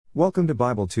Welcome to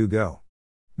Bible 2 Go.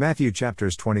 Matthew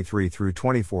chapters 23 through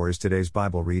 24 is today's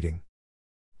Bible reading.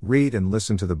 Read and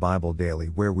listen to the Bible daily,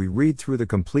 where we read through the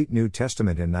complete New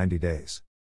Testament in 90 days.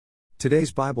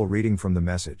 Today's Bible reading from the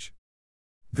Message.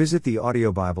 Visit the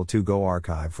Audio Bible 2 Go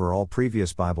archive for all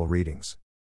previous Bible readings.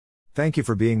 Thank you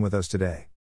for being with us today.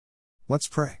 Let's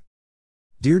pray.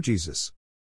 Dear Jesus,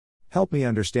 help me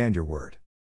understand your word.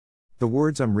 The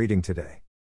words I'm reading today.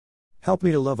 Help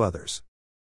me to love others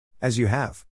as you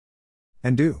have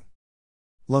and do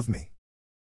love me.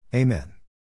 Amen.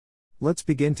 Let's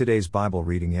begin today's Bible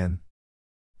reading in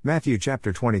Matthew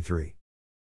chapter 23.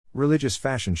 Religious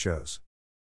fashion shows.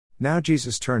 Now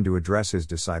Jesus turned to address his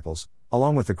disciples,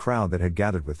 along with the crowd that had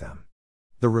gathered with them.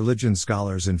 The religion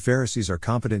scholars and Pharisees are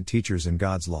competent teachers in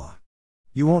God's law.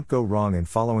 You won't go wrong in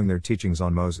following their teachings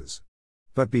on Moses.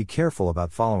 But be careful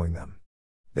about following them.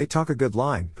 They talk a good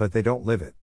line, but they don't live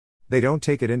it. They don't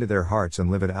take it into their hearts and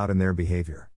live it out in their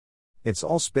behavior. It's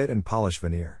all spit and polish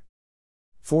veneer.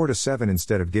 4-7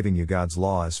 Instead of giving you God's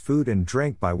law as food and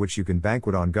drink by which you can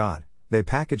banquet on God, they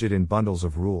package it in bundles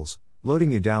of rules,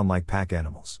 loading you down like pack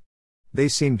animals. They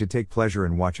seem to take pleasure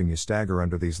in watching you stagger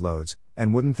under these loads,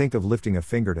 and wouldn't think of lifting a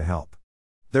finger to help.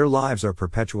 Their lives are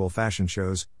perpetual fashion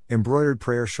shows, embroidered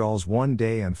prayer shawls one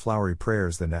day and flowery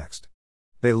prayers the next.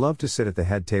 They love to sit at the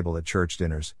head table at church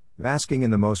dinners, basking in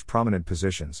the most prominent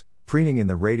positions, preening in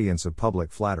the radiance of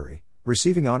public flattery,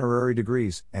 receiving honorary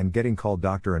degrees, and getting called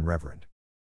doctor and reverend.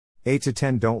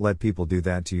 8-10 Don't let people do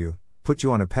that to you, put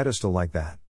you on a pedestal like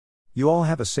that. You all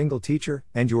have a single teacher,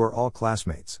 and you are all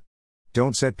classmates.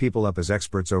 Don't set people up as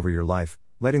experts over your life,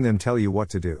 letting them tell you what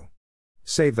to do.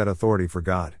 Save that authority for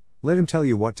God, let him tell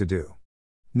you what to do.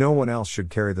 No one else should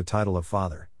carry the title of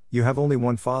Father, you have only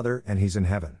one Father and he's in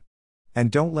heaven. And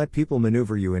don't let people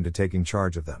maneuver you into taking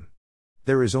charge of them.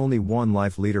 There is only one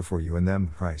life leader for you and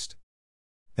them, Christ.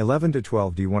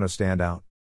 11-12 Do you want to stand out?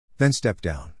 Then step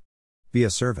down. Be a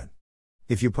servant.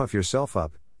 If you puff yourself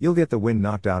up, you'll get the wind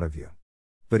knocked out of you.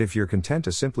 But if you're content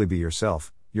to simply be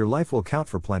yourself, your life will count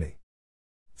for plenty.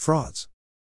 Frauds.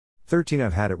 13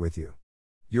 I've had it with you.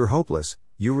 You're hopeless,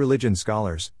 you religion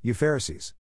scholars, you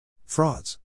Pharisees.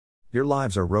 Frauds. Your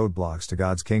lives are roadblocks to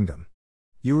God's kingdom.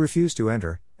 You refuse to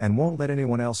enter, and won't let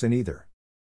anyone else in either.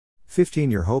 15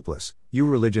 You're hopeless, you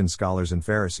religion scholars and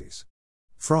Pharisees.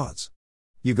 Frauds.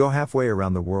 You go halfway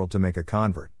around the world to make a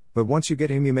convert, but once you get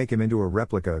him you make him into a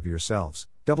replica of yourselves,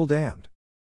 double damned.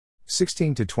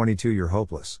 16-22 You're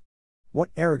hopeless. What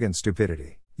arrogant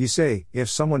stupidity. You say, if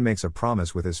someone makes a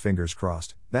promise with his fingers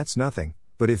crossed, that's nothing,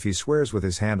 but if he swears with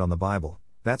his hand on the Bible,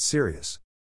 that's serious.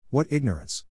 What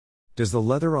ignorance. Does the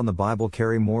leather on the Bible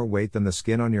carry more weight than the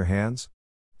skin on your hands?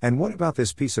 And what about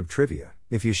this piece of trivia?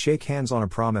 If you shake hands on a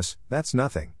promise, that's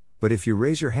nothing, but if you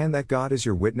raise your hand that God is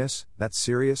your witness, that's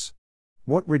serious?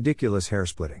 What ridiculous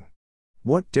hair-splitting.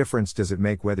 What difference does it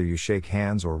make whether you shake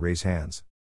hands or raise hands?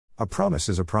 A promise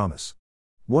is a promise.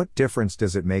 What difference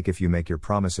does it make if you make your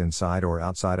promise inside or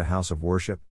outside a house of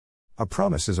worship? A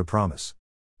promise is a promise.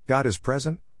 God is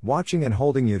present, watching and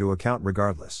holding you to account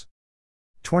regardless.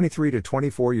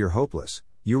 23-24 You're hopeless,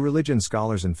 you religion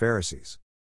scholars and Pharisees.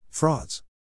 Frauds.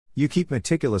 You keep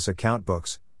meticulous account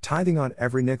books, tithing on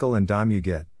every nickel and dime you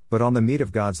get, but on the meat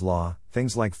of God's law,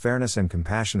 things like fairness and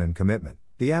compassion and commitment,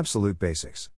 the absolute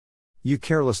basics. You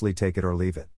carelessly take it or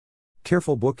leave it.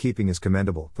 Careful bookkeeping is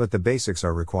commendable, but the basics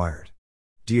are required.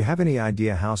 Do you have any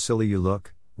idea how silly you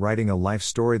look, writing a life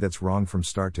story that's wrong from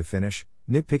start to finish,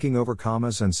 nitpicking over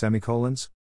commas and semicolons?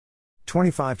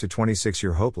 25-26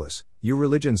 You're hopeless, you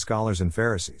religion scholars and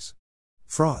Pharisees.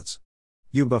 Frauds.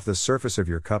 You buff the surface of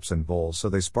your cups and bowls so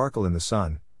they sparkle in the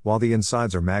sun, while the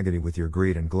insides are maggoty with your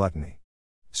greed and gluttony.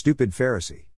 Stupid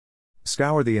Pharisee.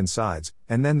 Scour the insides,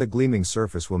 and then the gleaming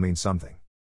surface will mean something.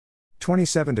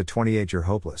 27-28 You're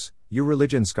hopeless, you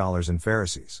religion scholars and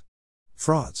Pharisees.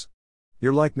 Frauds.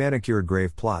 You're like manicured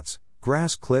grave plots,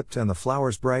 grass clipped and the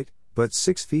flowers bright, but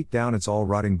 6 feet down it's all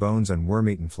rotting bones and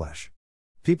worm-eaten flesh.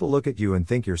 People look at you and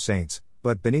think you're saints,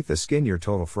 but beneath the skin you're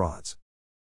total frauds.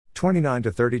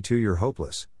 29-32 You're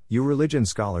hopeless, you religion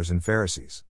scholars and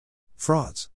Pharisees.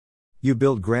 Frauds. You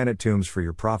build granite tombs for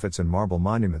your prophets and marble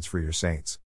monuments for your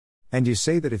saints. And you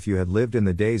say that if you had lived in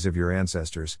the days of your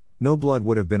ancestors, no blood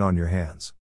would have been on your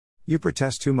hands. You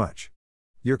protest too much.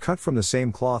 You're cut from the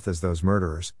same cloth as those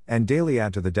murderers, and daily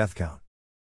add to the death count.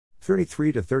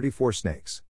 33-34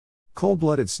 Snakes.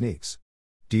 Cold-blooded sneaks.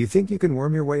 Do you think you can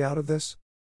worm your way out of this?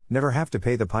 Never have to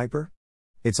pay the piper?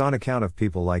 It's on account of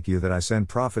people like you that I send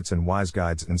prophets and wise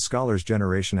guides and scholars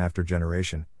generation after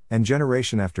generation, and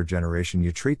generation after generation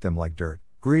you treat them like dirt,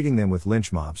 greeting them with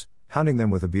lynch mobs, hounding them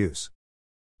with abuse.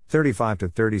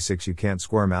 35-36 You can't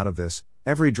squirm out of this,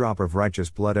 Every drop of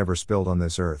righteous blood ever spilled on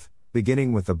this earth,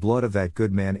 beginning with the blood of that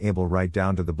good man Abel right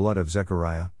down to the blood of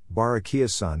Zechariah,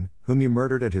 Barachiah's son, whom you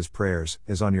murdered at his prayers,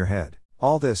 is on your head.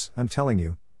 All this, I'm telling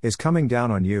you, is coming down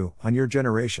on you, on your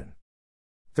generation.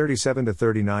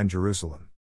 37-39 Jerusalem.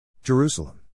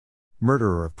 Jerusalem.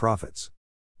 Murderer of prophets.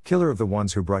 Killer of the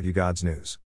ones who brought you God's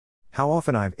news. How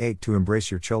often I've ached to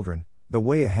embrace your children, the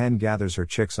way a hen gathers her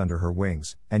chicks under her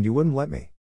wings, and you wouldn't let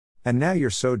me. And now you're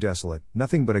so desolate,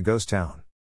 nothing but a ghost town.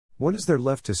 What is there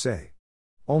left to say?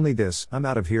 Only this, I'm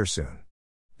out of here soon.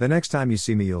 The next time you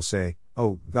see me you'll say,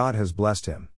 oh, God has blessed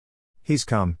him. He's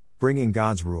come, bringing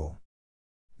God's rule.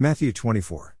 Matthew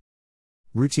 24.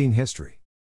 Routine history.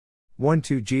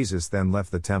 1-2 Jesus then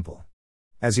left the temple.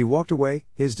 As he walked away,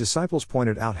 his disciples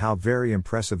pointed out how very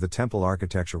impressive the temple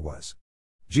architecture was.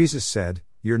 Jesus said,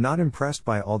 "You're not impressed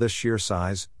by all this sheer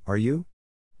size, are you?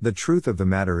 The truth of the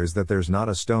matter is that there's not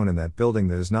a stone in that building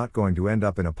that is not going to end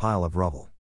up in a pile of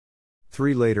rubble."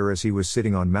 3 later, as he was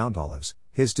sitting on Mount Olives,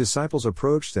 his disciples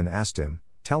approached and asked him,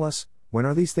 "Tell us, when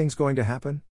are these things going to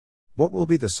happen? What will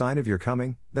be the sign of your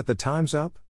coming, that the time's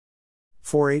up?"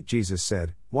 4:8 Jesus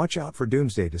said, "Watch out for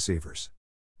doomsday deceivers.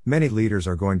 Many leaders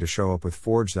are going to show up with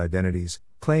forged identities,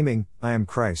 claiming, 'I am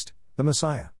Christ, the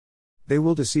Messiah.' They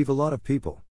will deceive a lot of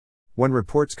people. When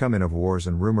reports come in of wars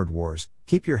and rumored wars,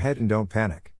 keep your head and don't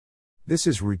panic. This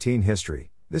is routine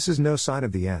history, this is no sign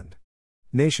of the end.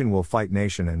 Nation will fight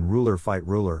nation and ruler fight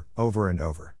ruler, over and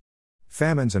over.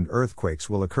 Famines and earthquakes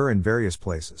will occur in various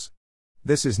places.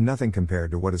 This is nothing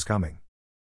compared to what is coming.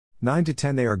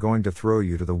 9-10 They are going to throw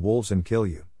you to the wolves and kill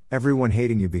you, everyone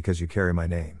hating you because you carry my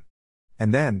name.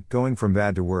 And then, going from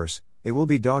bad to worse, it will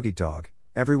be dog-eat-dog,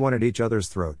 everyone at each other's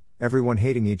throat, everyone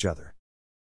hating each other.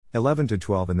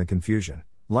 11-12 In the confusion,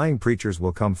 lying preachers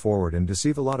will come forward and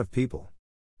deceive a lot of people.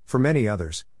 For many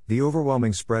others, the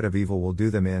overwhelming spread of evil will do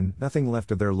them in, nothing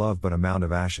left of their love but a mound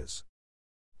of ashes.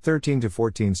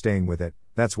 13-14 Staying with it,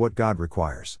 that's what God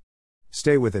requires.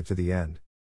 Stay with it to the end.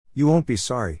 You won't be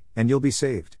sorry, and you'll be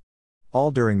saved.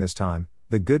 All during this time,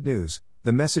 the good news,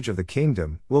 the message of the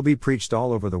kingdom, will be preached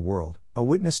all over the world, a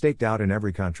witness staked out in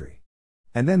every country.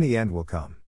 And then the end will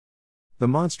come. The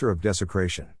monster of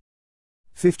desecration.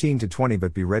 15-20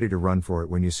 But be ready to run for it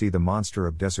when you see the monster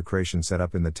of desecration set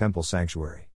up in the temple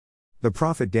sanctuary. The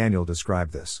prophet Daniel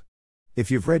described this.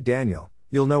 If you've read Daniel,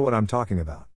 you'll know what I'm talking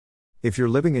about. If you're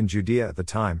living in Judea at the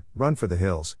time, run for the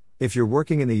hills. If you're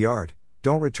working in the yard,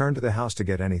 don't return to the house to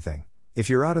get anything. If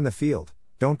you're out in the field,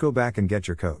 don't go back and get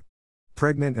your coat.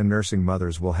 Pregnant and nursing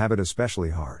mothers will have it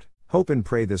especially hard. Hope and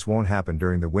pray this won't happen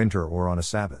during the winter or on a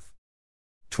Sabbath.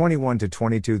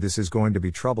 21-22 This is going to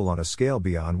be trouble on a scale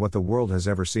beyond what the world has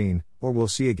ever seen, or will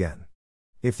see again.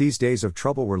 If these days of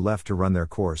trouble were left to run their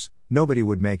course, nobody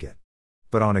would make it.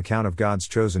 But on account of God's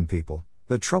chosen people,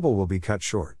 the trouble will be cut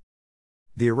short.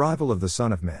 The arrival of the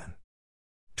Son of Man.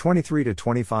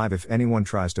 23-25 If anyone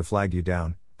tries to flag you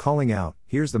down, calling out,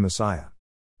 "Here's the Messiah,"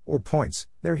 or points,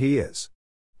 "There he is,"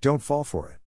 don't fall for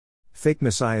it. Fake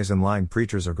messiahs and lying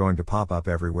preachers are going to pop up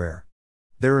everywhere.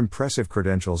 Their impressive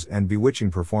credentials and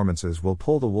bewitching performances will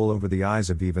pull the wool over the eyes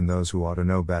of even those who ought to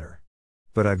know better.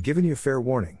 But I've given you fair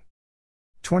warning.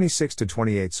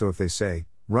 26-28 So if they say,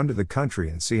 "Run to the country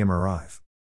and see him arrive,"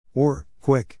 or,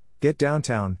 "Quick, get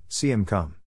downtown, see him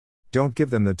come," don't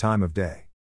give them the time of day.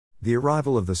 The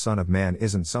arrival of the Son of Man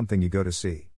isn't something you go to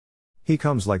see. He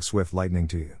comes like swift lightning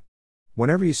to you.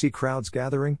 Whenever you see crowds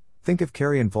gathering, think of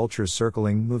carrion vultures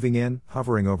circling, moving in,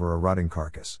 hovering over a rotting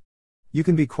carcass. You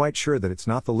can be quite sure that it's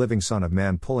not the living Son of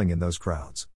Man pulling in those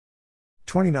crowds.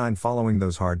 29 Following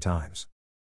those hard times.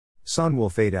 Sun will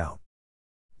fade out.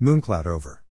 Mooncloud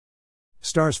over.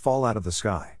 Stars fall out of the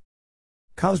sky.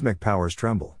 Cosmic powers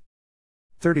tremble.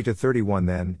 30-31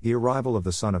 Then, the arrival of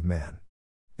the Son of Man.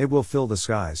 It will fill the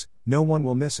skies, no one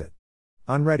will miss it.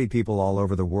 Unready people all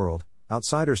over the world,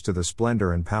 outsiders to the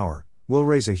splendor and power, will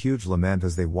raise a huge lament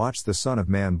as they watch the Son of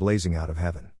Man blazing out of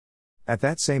heaven. At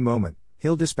that same moment,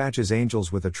 he'll dispatch his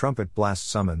angels with a trumpet blast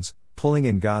summons, pulling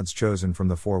in God's chosen from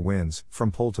the four winds,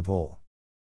 from pole to pole.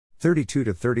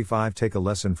 32-35 Take a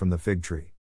lesson from the fig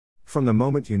tree. From the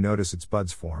moment you notice its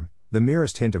buds form, the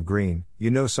merest hint of green,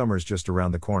 you know summer's just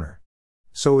around the corner.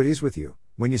 So it is with you,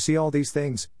 when you see all these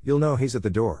things, you'll know he's at the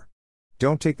door.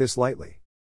 Don't take this lightly.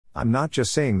 I'm not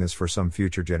just saying this for some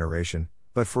future generation,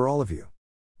 but for all of you.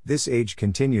 This age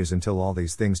continues until all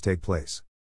these things take place.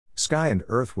 Sky and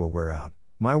earth will wear out,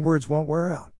 my words won't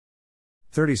wear out.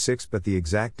 36 But the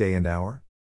exact day and hour?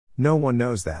 No one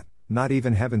knows that, not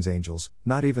even heaven's angels,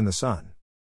 not even the Son.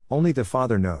 Only the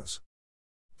Father knows.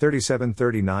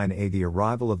 37-39 The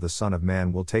arrival of the Son of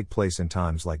Man will take place in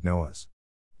times like Noah's.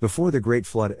 Before the great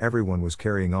flood everyone was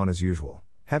carrying on as usual,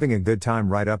 having a good time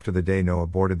right up to the day Noah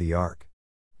boarded the ark.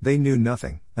 They knew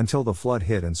nothing, until the flood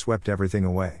hit and swept everything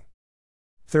away.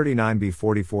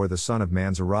 39b-44 The Son of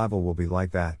Man's arrival will be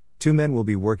like that. 2 men will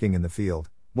be working in the field,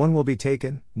 1 will be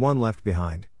taken, 1 left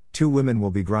behind. 2 women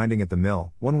will be grinding at the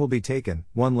mill, 1 will be taken,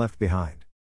 1 left behind.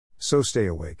 So stay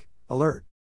awake, alert.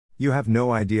 You have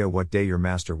no idea what day your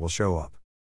master will show up.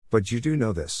 But you do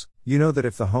know this, you know that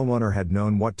if the homeowner had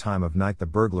known what time of night the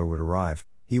burglar would arrive,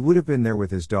 he would have been there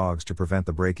with his dogs to prevent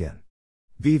the break-in.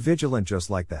 Be vigilant just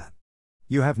like that.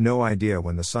 You have no idea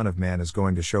when the Son of Man is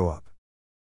going to show up.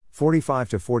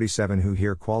 45-47 Who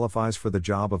here qualifies for the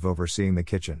job of overseeing the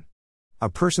kitchen? A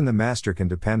person the master can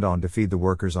depend on to feed the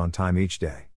workers on time each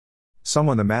day.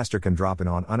 Someone the master can drop in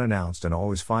on unannounced and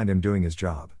always find him doing his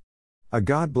job. A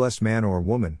God-blessed man or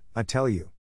woman, I tell you.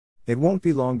 It won't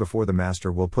be long before the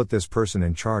master will put this person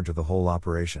in charge of the whole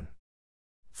operation.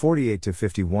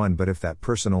 48-51 But if that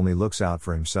person only looks out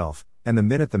for himself, and the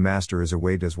minute the master is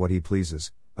away does what he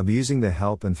pleases, abusing the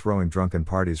help and throwing drunken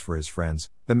parties for his friends,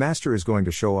 the master is going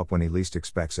to show up when he least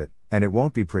expects it, and it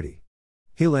won't be pretty.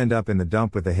 He'll end up in the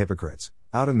dump with the hypocrites,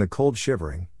 out in the cold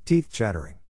shivering, teeth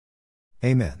chattering.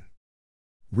 Amen.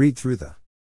 Read through the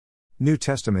New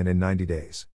Testament in 90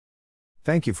 days.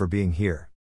 Thank you for being here.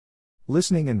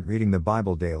 Listening and reading the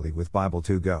Bible daily with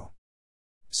Bible2Go.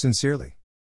 Sincerely,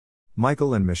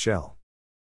 Michael and Michelle.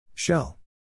 Shell.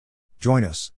 Join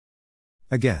us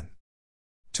again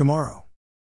tomorrow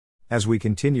as we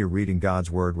continue reading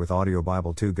God's Word with Audio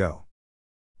Bible2Go.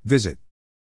 Visit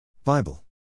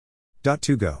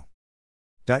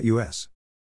Bible.2go.us.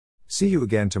 See you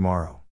again tomorrow.